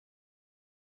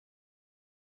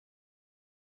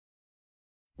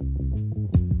My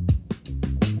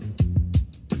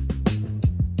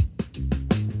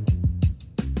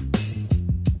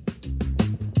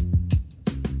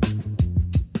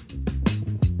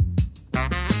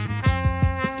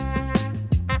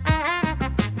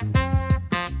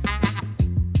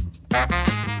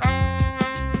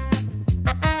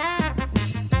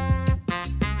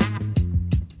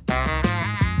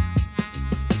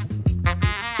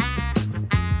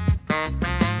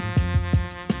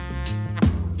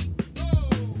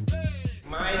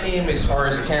name is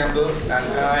Horace Campbell,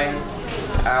 and I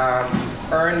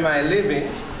earn my living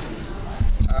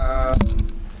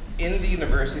in the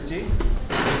university,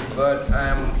 but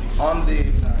I'm on the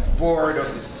board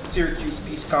of the Syracuse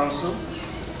Peace Council,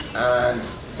 and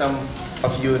some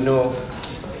of you know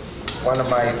one of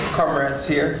my comrades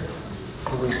here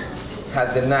who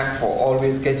has the knack for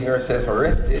always getting herself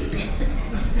arrested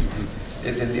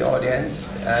is in the audience,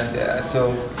 and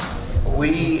so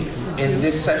we, in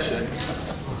this session,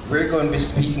 we're going to be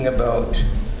speaking about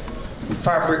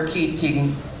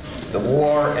fabricating the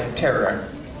war and terror,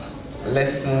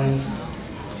 lessons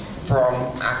from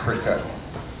Africa.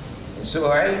 So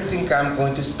I think I'm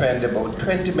going to spend about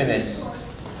 20 minutes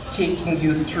taking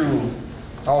you through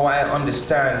how I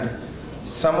understand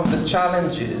some of the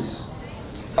challenges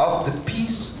of the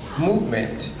peace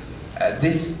movement at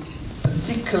this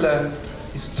particular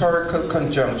historical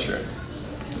conjuncture,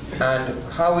 and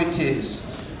how it is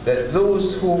that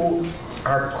those who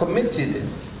are committed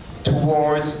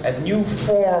towards a new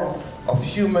form of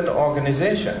human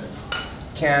organization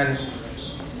can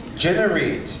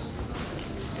generate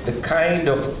the kind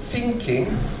of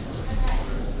thinking,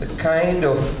 the kind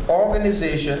of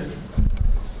organization,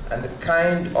 and the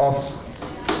kind of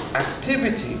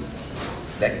activity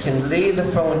that can lay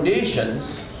the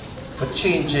foundations for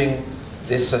changing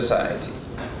this society.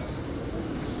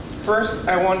 First,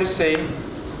 I want to say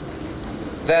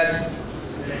that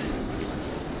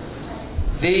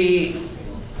the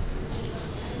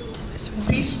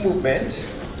peace movement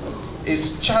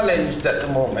is challenged at the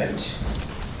moment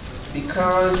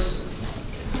because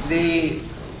the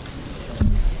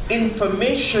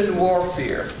information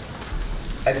warfare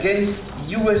against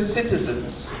US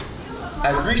citizens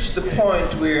has reached the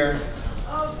point where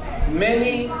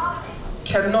many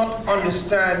cannot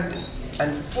understand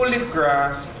and fully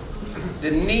grasp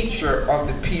the nature of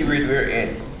the period we're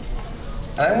in.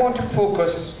 And I want to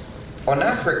focus on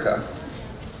Africa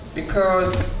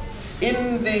because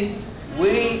in the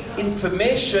way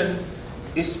information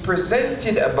is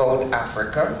presented about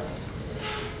Africa,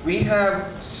 we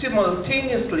have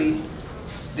simultaneously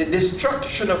the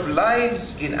destruction of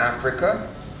lives in Africa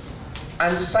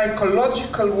and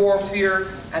psychological warfare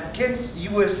against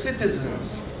US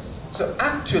citizens. So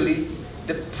actually,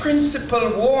 the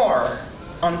principal war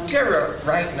on terror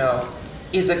right now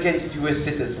is against US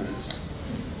citizens.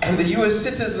 And the US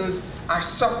citizens are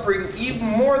suffering even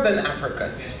more than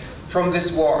Africans from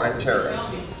this war on terror.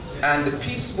 And the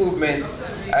peace movement,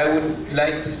 I would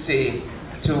like to say,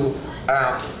 to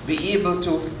be able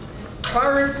to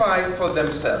clarify for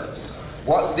themselves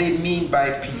what they mean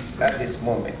by peace at this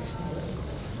moment.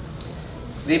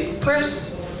 The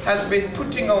press has been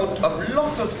putting out a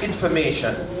lot of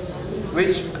information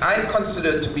which I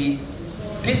consider to be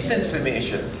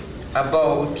disinformation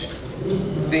about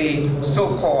the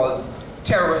so-called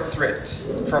terror threat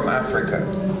from Africa.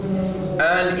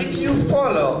 And if you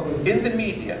follow in the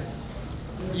media,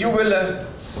 you will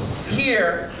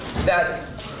hear that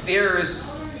there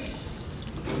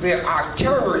are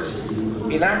terrorists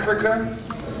in Africa,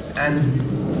 and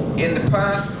in the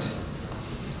past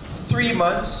 3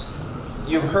 months,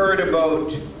 you've heard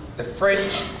about the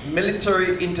French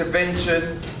military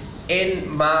intervention in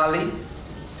Mali,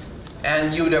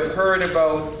 and you'd have heard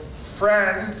about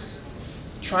France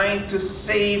trying to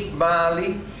save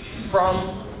Mali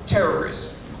from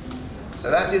terrorists.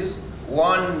 So that is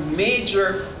one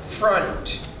major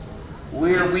front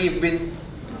where we've been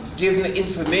given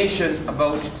information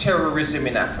about terrorism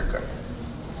in Africa.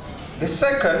 The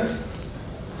second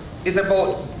is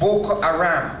about Boko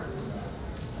Haram,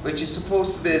 which is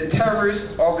supposed to be a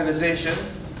terrorist organization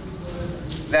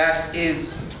that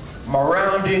is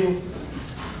marauding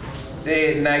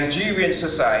the Nigerian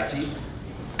society,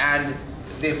 and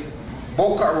the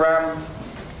Boko Haram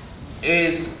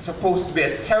is supposed to be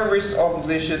a terrorist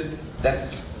organization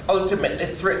that ultimately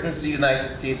threatens the United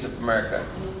States of America.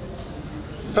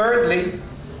 Thirdly,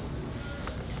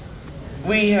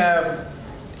 we have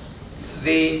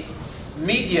the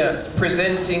media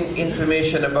presenting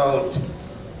information about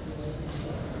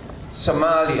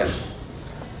Somalia,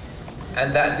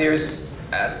 and that there's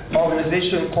an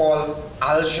organization called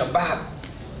Al-Shabaab.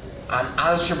 and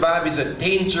Al-Shabaab is a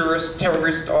dangerous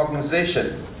terrorist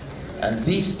organization, and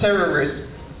these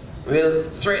terrorists will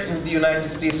threaten the United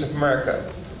States of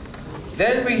America.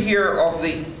 Then we hear of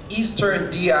the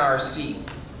Eastern DRC.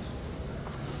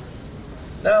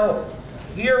 Now,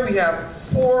 here we have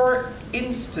 4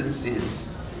 instances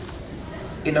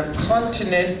in a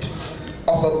continent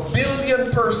of 1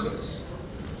 billion persons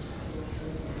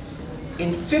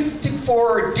in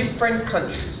 54 different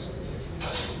countries.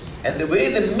 And the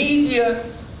way the media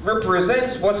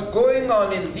represents what's going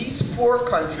on in these 4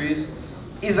 countries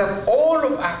is that all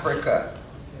of Africa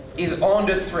is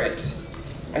under threat.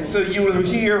 And so you will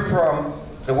hear from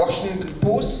the Washington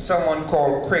Post, someone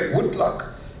called Craig Whitlock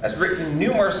has written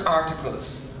numerous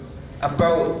articles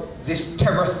about this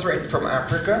terror threat from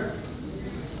Africa.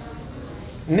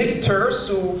 Nick Turse,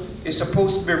 who is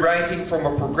supposed to be writing from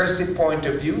a progressive point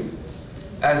of view,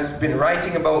 has been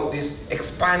writing about this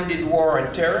expanded war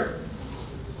on terror.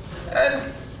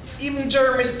 And even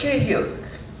Jeremy Cahill,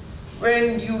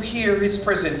 when you hear his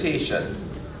presentation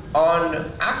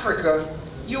on Africa,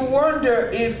 you wonder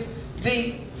if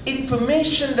the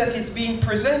information that is being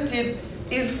presented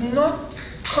is not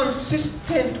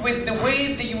consistent with the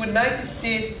way the United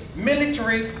States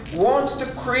military wants to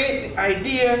create the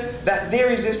idea that there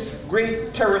is this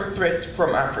great terror threat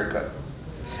from Africa.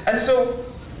 And so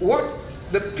what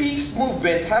the peace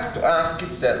movement has to ask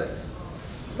itself,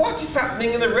 what is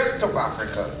happening in the rest of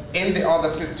Africa, in the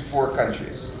other 54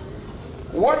 countries?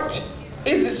 What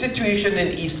is the situation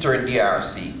in Eastern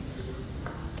DRC?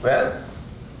 Well,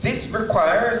 this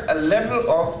requires a level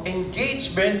of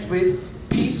engagement with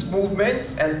peace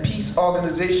movements and peace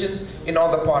organizations in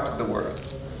other parts of the world.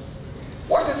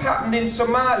 What has happened in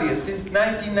Somalia since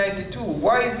 1992?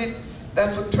 Why is it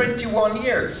that for 21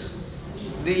 years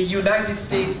the United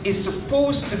States is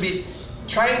supposed to be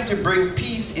trying to bring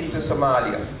peace into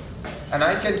Somalia? And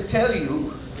I can tell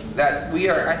you that we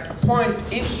are at a point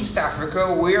in East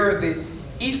Africa where the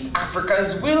East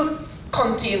Africans will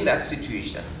contain that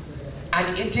situation.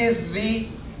 And it is the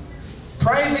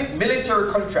private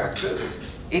military contractors,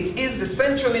 it is the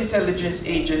Central Intelligence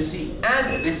Agency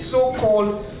and the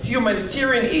so-called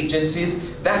humanitarian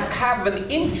agencies that have an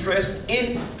interest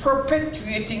in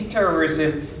perpetuating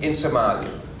terrorism in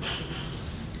Somalia.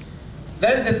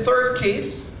 Then the third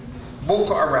case,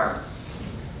 Boko Haram.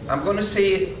 I'm going to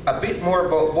say a bit more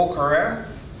about Boko Haram,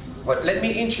 but let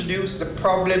me introduce the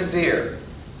problem there.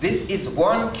 This is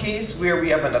one case where we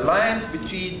have an alliance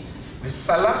between the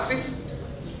Salafists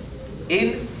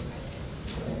in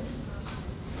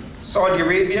Saudi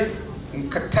Arabia, in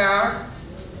Qatar,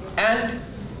 and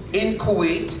in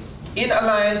Kuwait, in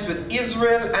alliance with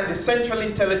Israel and the Central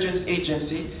Intelligence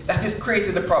Agency that has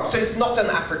created the problem. So it's not an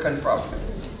African problem.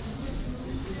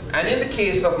 And in the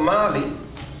case of Mali,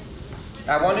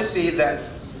 I want to say that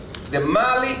the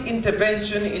Mali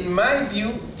intervention, in my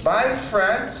view, by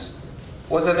France,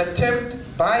 was an attempt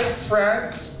by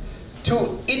France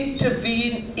to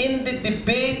intervene in the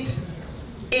debate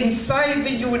inside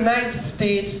the United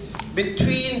States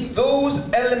between those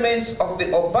elements of the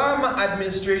Obama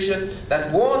administration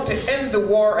that want to end the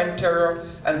war on terror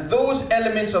and those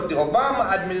elements of the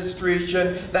Obama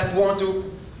administration that want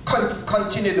to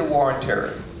continue the war on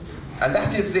terror. And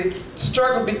that is the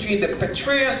struggle between the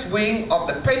Petraeus wing of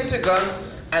the Pentagon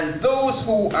and those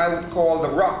who I would call the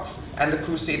ROCs and the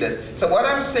Crusaders. So what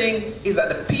I'm saying is that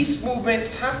the peace movement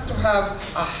has to have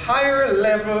a higher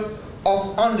level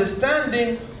of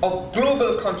understanding of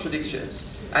global contradictions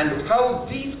and how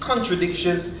these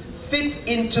contradictions fit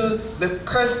into the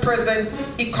present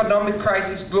economic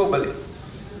crisis globally.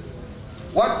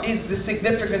 What is the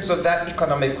significance of that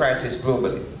economic crisis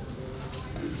globally?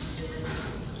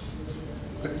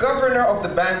 The governor of the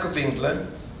Bank of England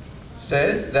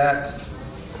says that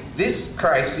this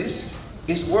crisis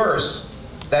is worse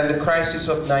than the crisis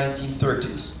of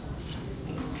 1930s.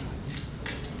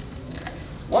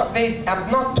 What they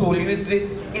have not told you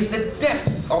is the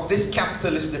depth of this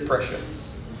capitalist depression.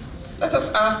 Let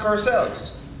us ask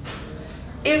ourselves,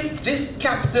 if this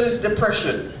capitalist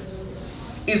depression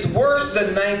is worse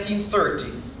than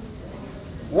 1930,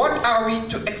 what are we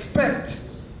to expect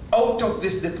out of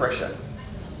this depression?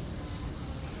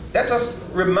 Let us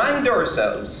remind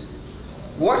ourselves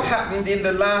what happened in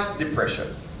the last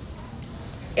depression.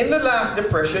 In the last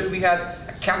depression, we had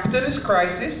a capitalist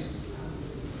crisis.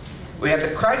 We had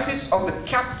the crisis of the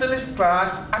capitalist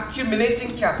class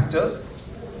accumulating capital.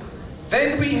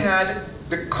 Then we had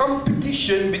the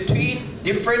competition between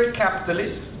different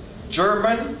capitalists,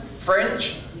 German,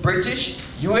 French, British,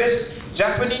 US,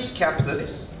 Japanese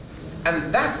capitalists.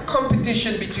 And that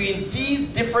competition between these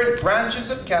different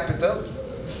branches of capital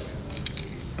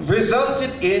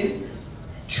resulted in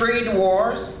trade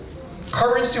wars,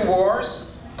 currency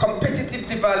wars, competitive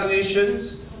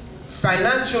devaluations,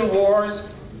 financial wars,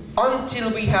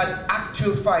 until we had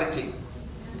actual fighting.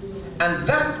 And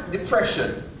that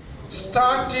depression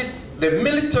started the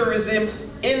militarism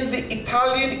in the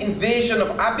Italian invasion of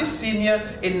Abyssinia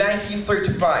in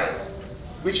 1935,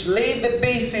 which laid the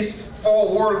basis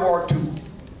for World War II.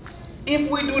 If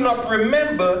we do not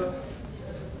remember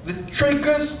the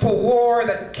triggers for war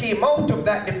that came out of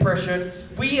that depression,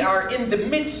 we are in the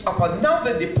midst of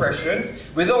another depression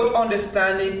without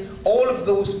understanding all of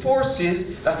those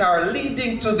forces that are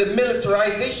leading to the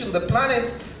militarization of the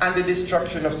planet and the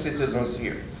destruction of citizens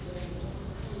here.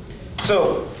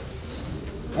 So,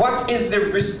 what is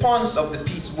the response of the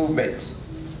peace movement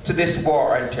to this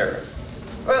war on terror?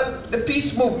 Well, the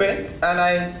peace movement,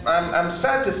 and I'm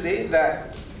sad to say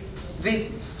that the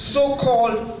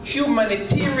so-called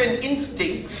humanitarian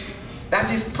instincts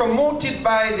that is promoted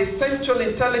by the Central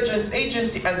Intelligence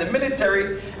Agency and the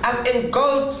military has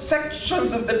engulfed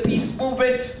sections of the peace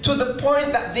movement to the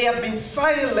point that they have been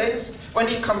silenced when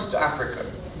it comes to Africa.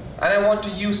 And I want to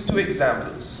use two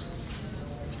examples.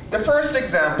 The first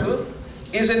example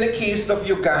is in the case of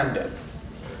Uganda,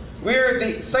 where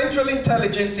the Central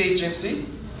Intelligence Agency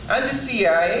and the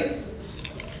CIA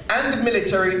and the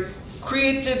military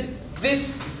created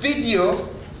this video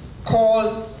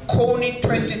called Coney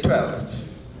 2012.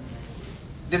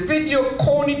 The video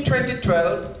Coney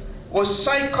 2012 was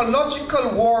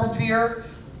psychological warfare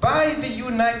by the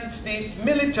United States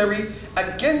military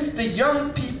against the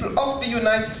young people of the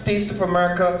United States of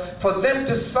America for them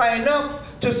to sign up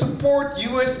to support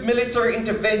US military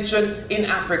intervention in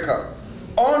Africa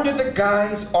under the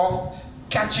guise of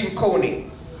catching Coney.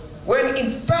 When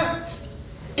in fact,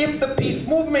 if the peace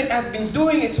movement has been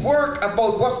doing its work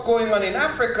about what's going on in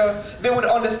Africa, they would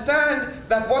understand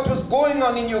that what was going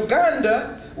on in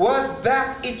Uganda was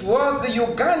that it was the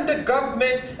Uganda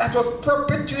government that was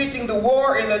perpetuating the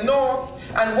war in the north,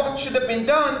 and what should have been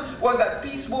done was that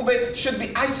peace movement should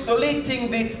be isolating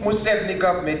the Museveni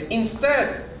government.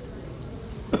 Instead,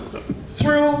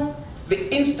 through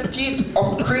the Institute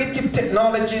of Creative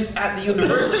Technologies at the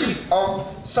University of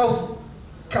South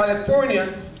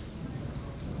California,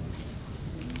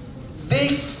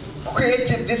 they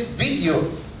created this video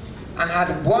and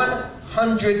had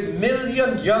 100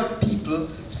 million young people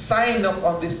sign up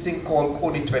on this thing called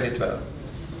Coney 2012.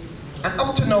 And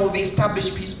up to now, the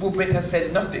established peace movement has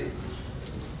said nothing.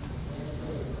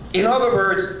 In other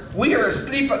words, we are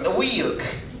asleep at the wheel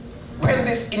when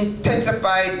this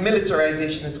intensified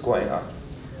militarization is going on.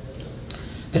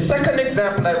 The second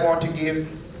example I want to give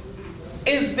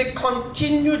is the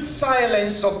continued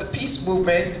silence of the peace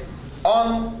movement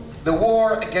on the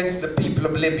war against the people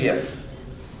of Libya.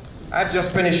 I've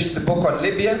just finished the book on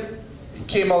Libya. It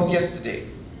came out yesterday.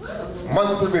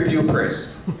 Monthly Review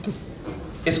Press.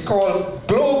 It's called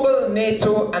Global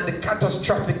NATO and the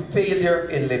Catastrophic Failure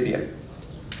in Libya.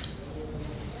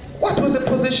 What was the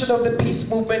position of the peace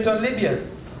movement on Libya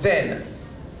then?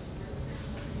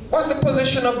 What's the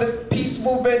position of the peace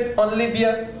movement on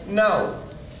Libya now?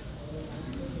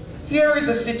 Here is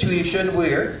a situation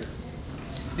where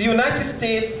the United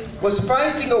States was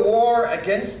fighting a war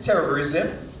against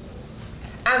terrorism,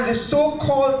 and the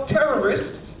so-called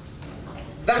terrorists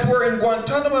that were in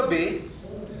Guantanamo Bay,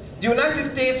 the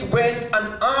United States went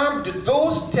and armed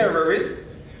those terrorists,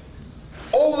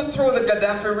 overthrew the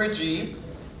Gaddafi regime,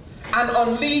 and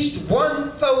unleashed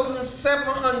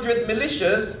 1,700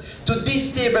 militias to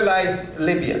destabilize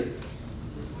Libya.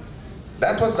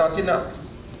 That was not enough.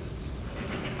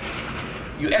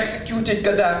 You executed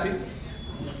Gaddafi,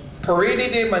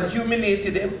 paraded him and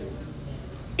humiliated him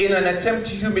in an attempt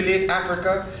to humiliate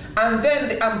Africa, and then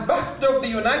the ambassador of the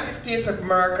United States of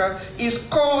America is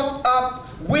caught up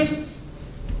with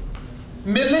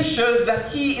militias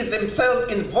that he is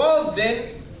himself involved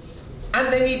in,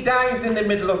 and then he dies in the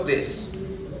middle of this.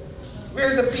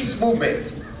 Where's the peace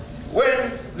movement?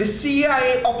 When the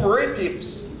CIA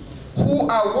operatives who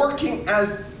are working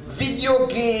as video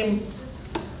game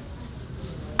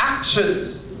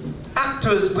actors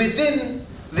within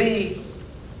the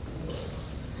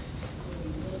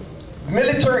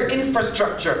military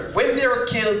infrastructure, when they are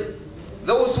killed,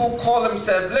 those who call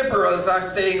themselves liberals are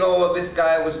saying, oh, this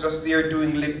guy was just there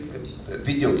doing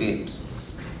video games.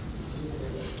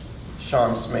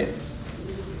 Sean Smith.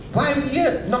 Why are we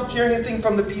here not hearing anything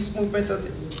from the peace movement on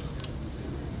this?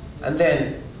 And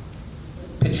then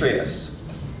Petraeus.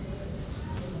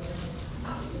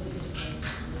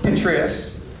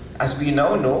 Petraeus, as we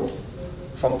now know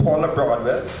from Paula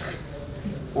Broadwell,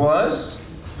 was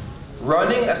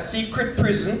running a secret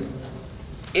prison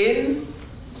in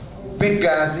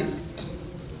Benghazi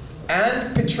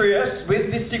and Petraeus,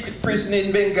 with the secret prison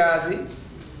in Benghazi,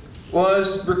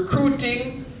 was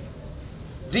recruiting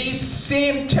these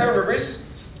same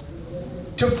terrorists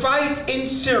to fight in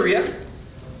Syria,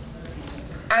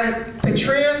 and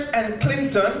Petraeus and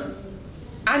Clinton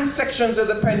and sections of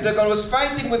the Pentagon was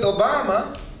fighting with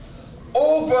Obama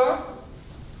over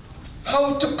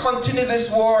how to continue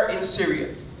this war in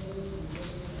Syria.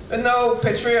 And now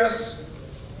Petraeus,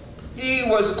 he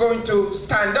was going to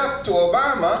stand up to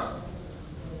Obama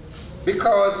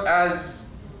because as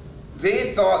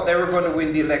they thought they were going to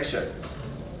win the election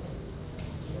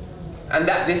and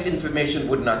that this information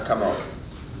would not come out.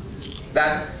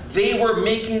 That they were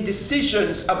making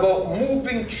decisions about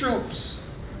moving troops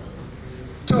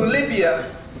to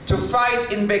Libya to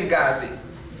fight in Benghazi.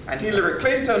 And Hillary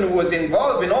Clinton, who was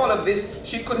involved in all of this,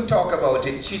 she couldn't talk about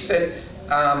it. She sent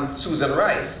Susan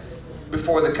Rice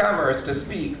before the cameras to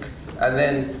speak, and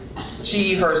then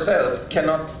she herself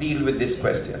cannot deal with this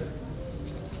question.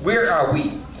 Where are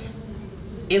we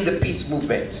in the peace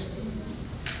movement?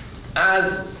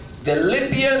 As the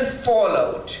Libyan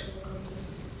fallout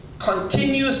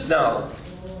continues now,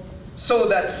 so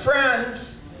that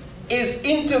France is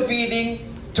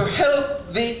intervening to help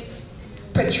the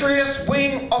Petraeus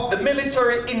wing of the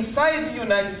military inside the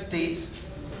United States,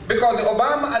 because the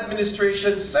Obama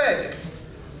administration said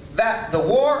that the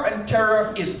war on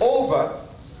terror is over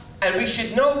and we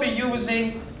should now be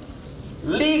using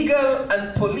legal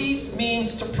and police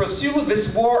means to pursue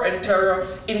this war on terror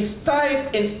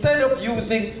instead of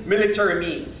using military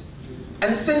means.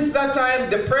 And since that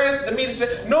time, the press, the media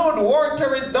said, no, the war on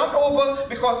terror is not over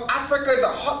because Africa is a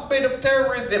hotbed of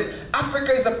terrorism.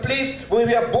 Africa is a place where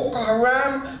we have Boko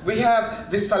Haram, we have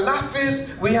the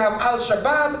Salafis, we have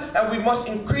Al-Shabaab, and we must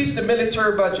increase the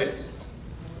military budget.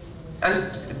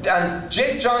 And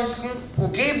Jay Johnson, who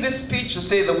gave this speech to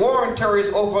say the war on terror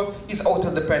is over, is out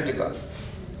of the Pentagon.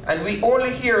 And we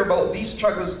only hear about these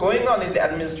struggles going on in the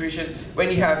administration when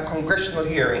you have congressional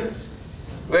hearings.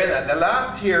 When at the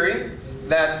last hearing,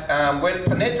 that when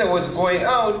Panetta was going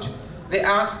out, they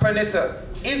asked Panetta,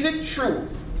 is it true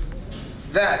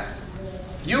that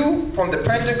you from the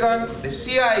Pentagon, the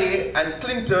CIA, and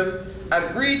Clinton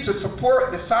agreed to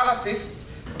support the Salafists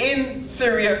in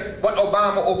Syria, but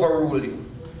Obama overruled you?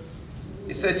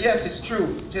 He said, yes, it's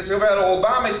true. He said, well,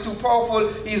 Obama is too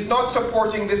powerful. He's not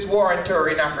supporting this war on terror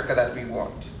in Africa that we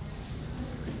want.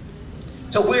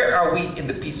 So where are we in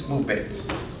the peace movement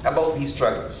about these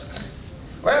struggles?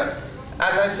 Well,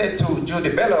 as I said to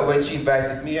Judy Bella when she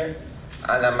invited me here,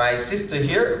 and my sister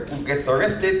here who gets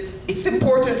arrested, it's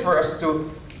important for us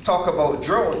to talk about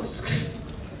drones.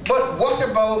 But what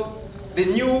about the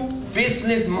new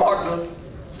business model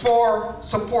for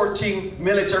supporting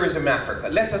militarism in Africa?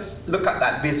 Let us look at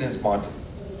that business model.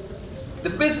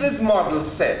 The business model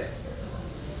said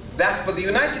that for the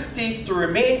United States to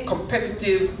remain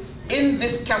competitive in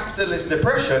this capitalist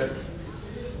depression,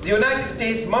 the United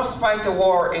States must fight a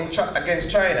war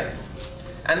against China.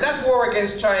 And that war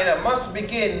against China must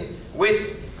begin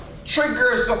with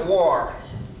triggers of war.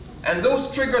 And those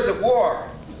triggers of war,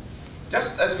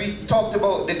 just as we talked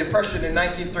about the depression in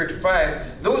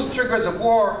 1935, those triggers of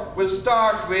war will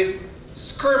start with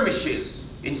skirmishes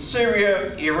in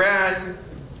Syria, Iran,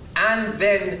 and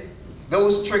then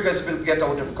those triggers will get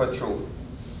out of control.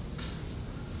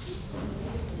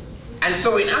 And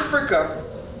so in Africa,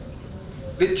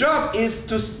 the job is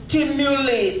to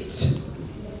stimulate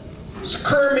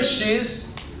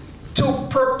skirmishes to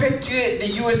perpetuate the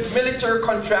US military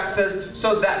contractors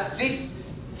so that this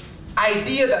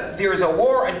idea that there is a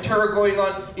war and terror going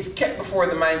on is kept before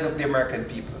the minds of the American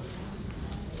people.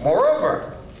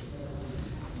 Moreover,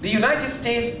 the United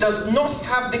States does not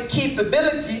have the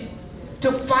capability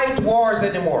to fight wars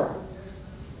anymore.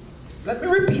 Let me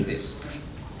repeat this.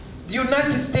 The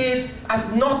United States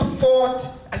has not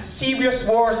fought a serious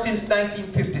war since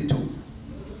 1952.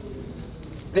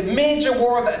 The major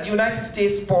war that the United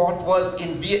States fought was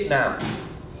in Vietnam,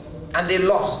 and they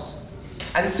lost.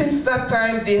 And since that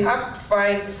time, they have to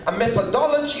find a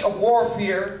methodology of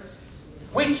warfare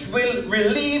which will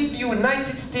relieve the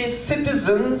United States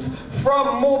citizens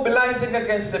from mobilizing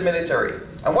against the military.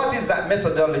 And what is that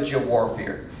methodology of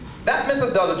warfare? That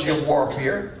methodology of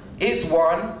warfare is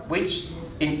one which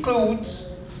includes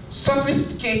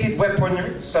sophisticated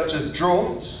weaponry such as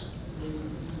drones,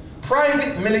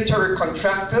 private military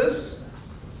contractors,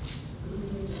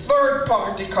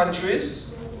 third-party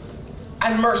countries,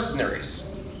 and mercenaries.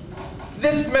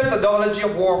 This methodology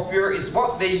of warfare is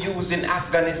what they use in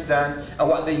Afghanistan and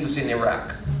what they use in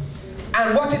Iraq.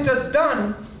 And what it has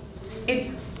done,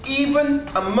 even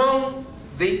among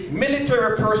the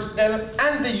military personnel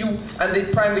and the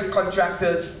private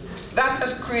contractors, that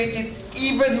has created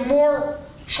even more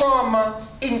trauma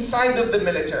inside of the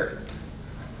military.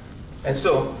 And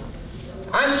so,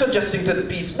 I'm suggesting to the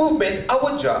peace movement,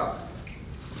 our job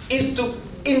is to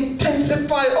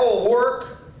intensify our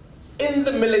work in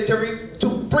the military, to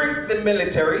break the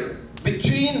military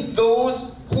between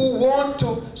those who want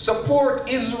to support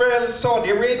Israel,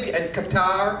 Saudi Arabia, and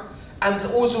Qatar, and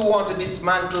those who want to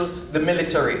dismantle the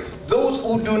military. Those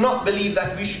who do not believe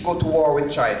that we should go to war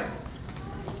with China.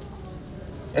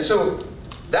 And so,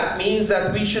 that means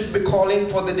that we should be calling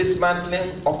for the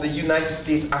dismantling of the United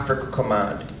States Africa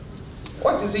Command.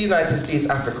 What is the United States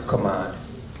Africa Command?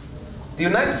 The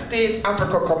United States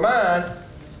Africa Command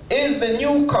is the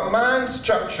new command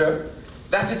structure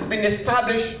that has been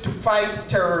established to fight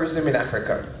terrorism in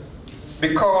Africa,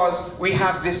 because we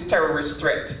have this terrorist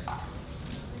threat.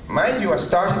 Mind you, I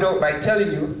started out by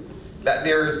telling you that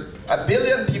there's 1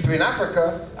 billion people in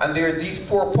Africa and there are these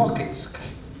 4 pockets.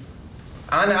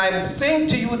 And I'm saying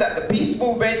to you that the peace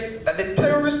movement, that the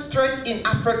terrorist threat in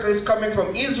Africa is coming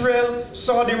from Israel,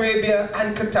 Saudi Arabia,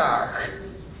 and Qatar.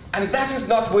 And that is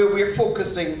not where we're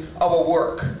focusing our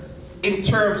work in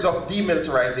terms of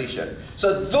demilitarization.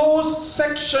 So those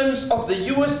sections of the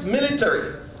US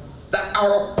military that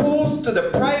are opposed to the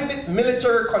private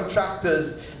military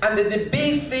contractors and the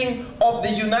debasing of the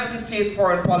United States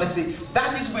foreign policy,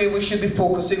 that is where we should be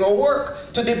focusing our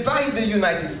work, to divide the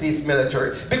United States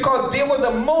military. Because there was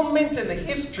a moment in the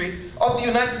history of the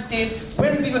United States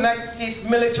when the United States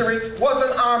military was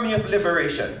an army of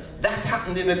liberation. That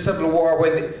happened in the Civil War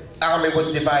when the army was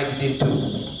divided in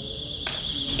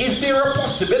 2. Is there a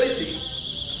possibility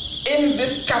in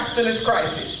this capitalist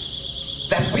crisis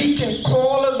that we can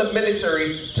call on the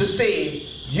military to say,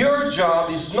 your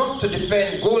job is not to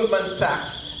defend Goldman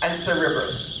Sachs and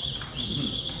Cerberus?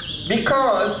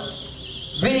 Because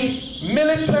the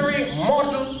military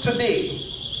model today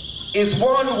is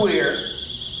one where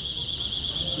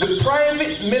the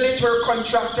private military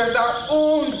contractors are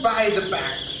owned by the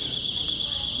banks.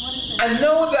 And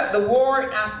now that the war in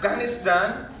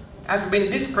Afghanistan has been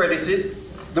discredited,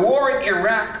 the war in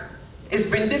Iraq has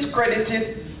been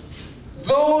discredited,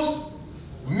 those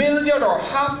 1 million or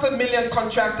 500,000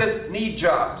 contractors need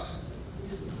jobs.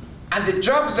 And the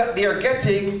jobs that they are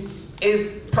getting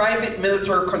is private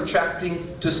military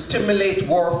contracting to stimulate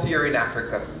warfare in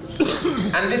Africa.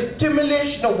 And the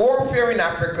stimulation of warfare in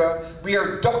Africa, we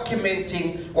are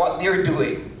documenting what they're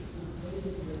doing.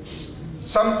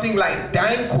 Something like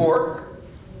DynCorp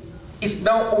is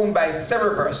now owned by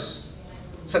Cerberus.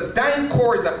 So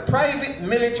DynCorp is a private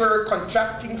military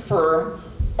contracting firm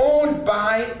owned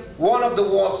by one of the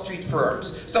Wall Street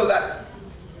firms, so that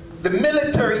the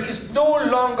military is no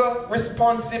longer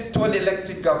responsive to an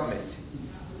elected government.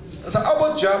 So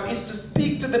our job is to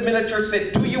speak to the military and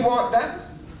say, do you want that?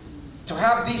 To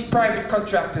have these private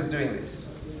contractors doing this.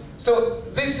 So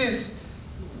this is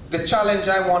the challenge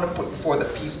I want to put before the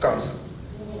Peace Council.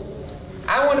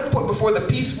 I want to put before the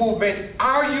peace movement,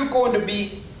 are you going to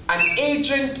be an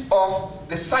agent of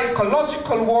the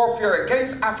psychological warfare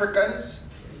against Africans,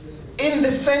 in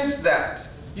the sense that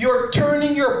you're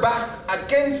turning your back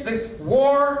against the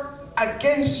war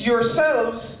against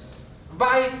yourselves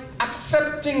by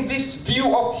accepting this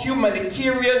view of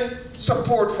humanitarian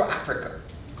support for Africa,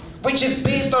 which is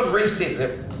based on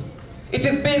racism. It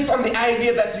is based on the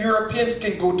idea that Europeans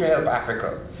can go to help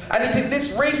Africa. And it is this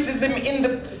racism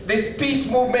in this peace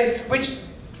movement which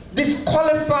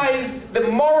disqualifies the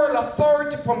moral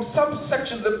authority from some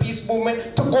sections of the peace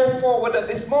movement to go forward at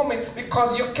this moment,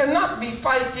 because you cannot be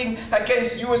fighting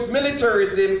against US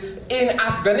militarism in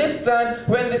Afghanistan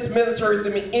when this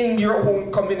militarism is in your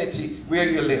own community where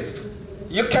you live.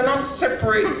 You cannot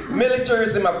separate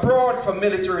militarism abroad from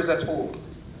militarism at home.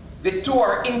 The two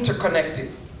are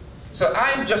interconnected. So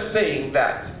I'm just saying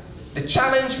that the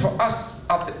challenge for us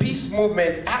of the peace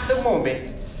movement at the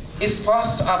moment is for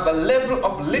us to have a level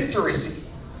of literacy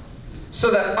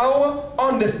so that our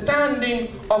understanding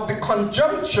of the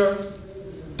conjuncture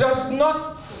does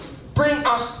not bring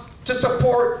us to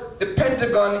support the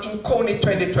Pentagon in Coney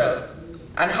 2012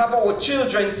 and have our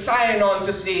children sign on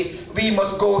to say we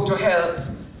must go to help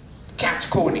catch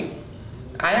Coney.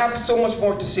 I have so much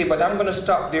more to say, but I'm going to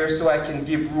stop there so I can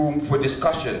give room for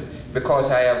discussion, because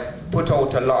I have put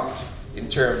out a lot in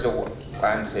terms of what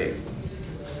I'm saying.